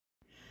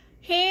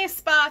Hey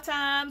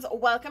Spartans,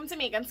 welcome to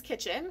Maegan's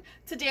kitchen.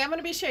 Today I'm going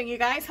to be showing you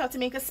guys how to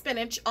make a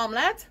spinach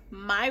omelette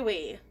my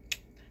way.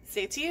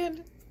 Stay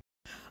tuned.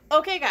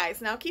 Okay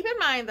guys, now keep in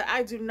mind that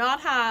I do not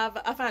have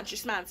a fancy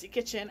schmancy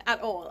kitchen at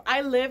all.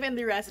 I live in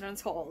the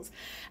residence halls.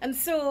 And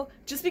so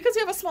just because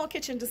you have a small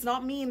kitchen does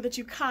not mean that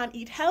you can't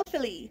eat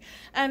healthily.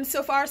 And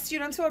so for our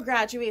students who are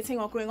graduating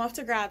or going off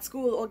to grad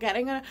school or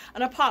getting an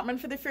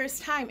apartment for the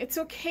first time, it's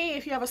okay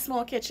if you have a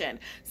small kitchen.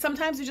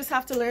 Sometimes you just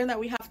have to learn that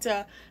we have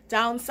to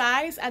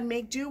downsize and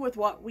make do with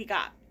what we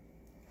got.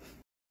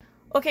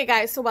 Okay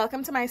guys, so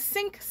welcome to my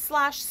sink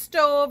slash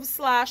stove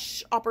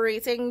slash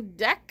operating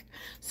deck.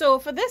 So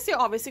for this,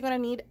 you're obviously going to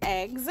need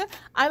eggs.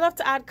 I love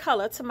to add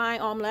color to my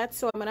omelet,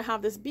 so I'm going to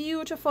have this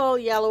beautiful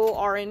yellow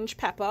orange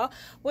pepper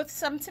with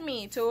some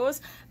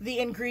tomatoes. The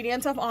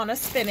ingredient of honor,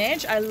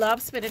 spinach. I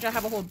love spinach. I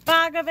have a whole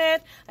bag of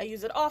it. I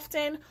use it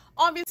often.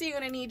 Obviously, you're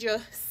going to need your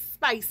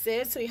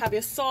spices. So you have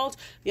your salt,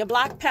 your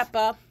black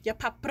pepper, your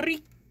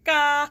paprika,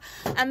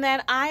 and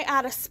then I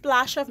add a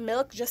splash of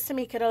milk just to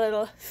make it a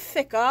little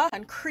thicker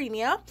and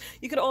creamier.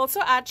 You could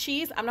also add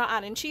cheese. I'm not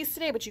adding cheese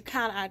today, but you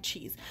can add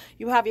cheese.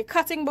 You have your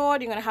cutting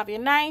board, you're going to have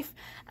your knife,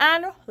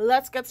 and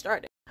let's get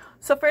started.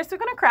 So first we're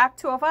going to crack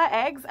 2 of our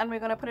eggs and we're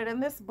going to put it in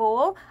this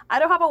bowl. I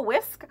don't have a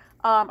whisk.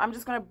 I'm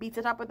just going to beat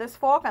it up with this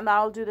fork and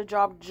that'll do the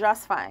job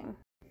just fine.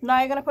 Now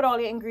you're going to put all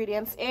your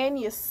ingredients in,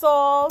 your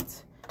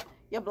salt,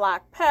 your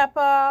black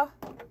pepper,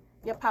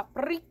 your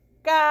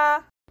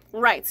paprika.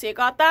 Right, so you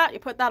got that, you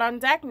put that on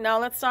deck. Now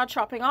let's start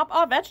chopping up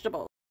our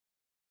vegetables.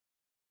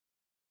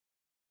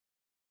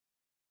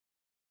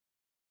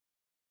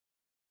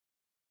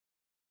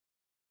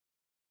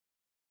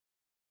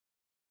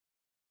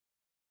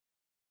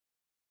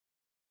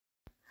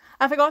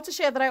 I forgot to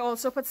share that I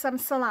also put some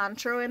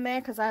cilantro in there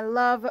because I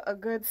love a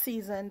good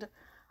seasoned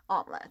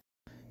omelet.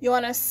 You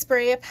want to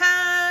spray a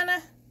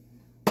pan,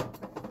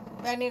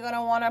 then you're going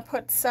to want to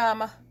put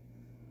some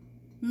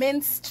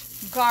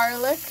minced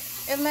garlic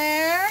in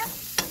there,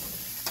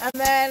 and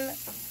then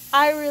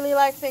I really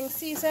like things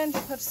seasoned. You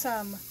put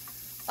some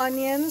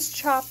onions,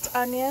 chopped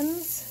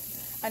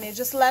onions, and you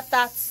just let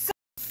that simmer.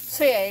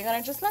 So yeah, you're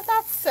gonna just let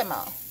that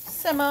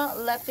simmer,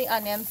 let the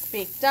onions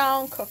bake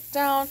down, cook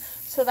down,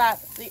 so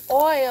that the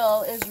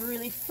oil is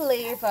really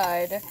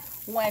flavored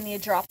when you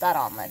drop that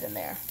omelet in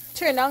there.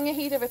 Turn down your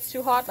heat if it's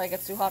too hot, like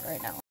it's too hot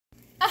right now.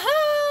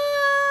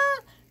 Aha!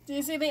 Do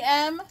you see the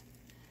M?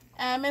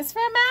 M is for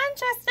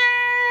Manchester.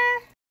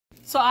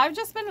 So I've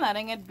just been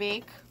letting it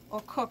bake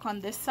or cook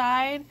on this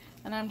side,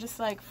 and I'm just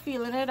like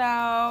feeling it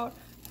out,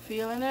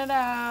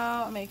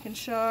 making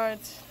sure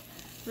it's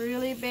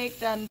really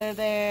baked under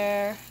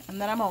there, and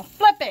then I'm gonna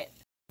flip it.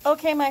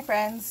 Okay my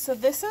friends, so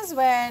this is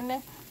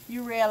when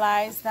you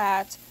realize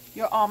that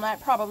your omelet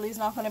probably is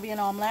not going to be an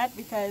omelet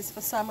because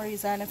for some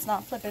reason it's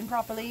not flipping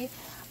properly,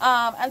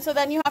 and so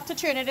then you have to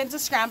turn it into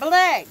scrambled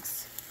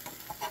eggs.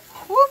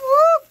 Whoop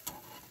whoop.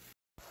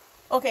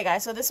 Okay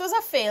guys, so this was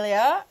a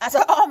failure as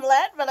an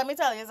omelet, but let me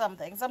tell you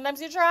something.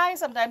 Sometimes you try,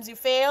 sometimes you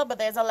fail, but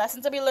there's a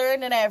lesson to be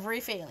learned in every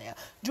failure.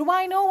 Do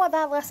I know what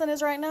that lesson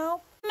is right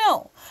now?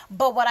 No.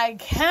 But what I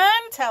can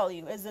tell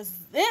you is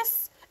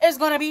this is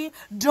going to be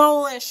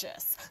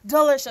delicious.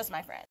 Delicious,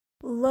 my friend.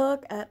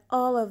 Look at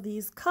all of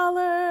these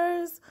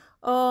colors.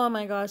 Oh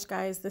my gosh,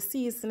 guys, the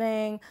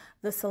seasoning,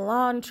 the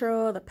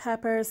cilantro, the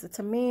peppers, the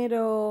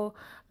tomato,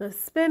 the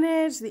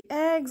spinach, the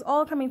eggs,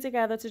 all coming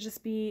together to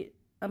just be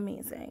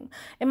amazing.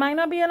 It might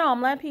not be an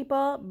omelet,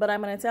 people, but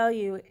I'm going to tell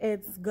you,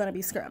 it's going to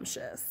be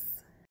scrumptious.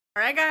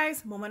 All right,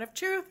 guys, moment of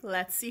truth.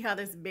 Let's see how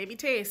this baby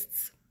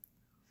tastes.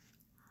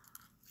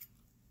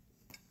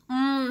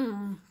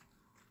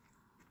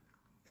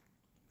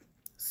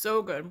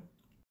 So good.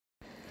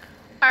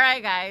 All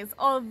right, guys,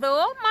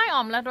 although my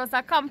omelet was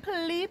a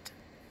complete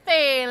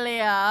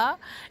failure,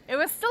 it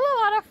was still a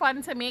lot of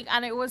fun to make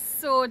and it was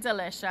so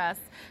delicious.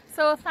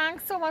 So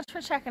thanks so much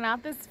for checking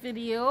out this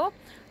video.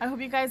 I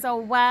hope you guys are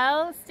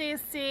well, stay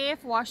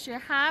safe, wash your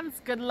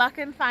hands, good luck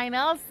in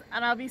finals,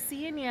 and I'll be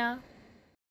seeing you.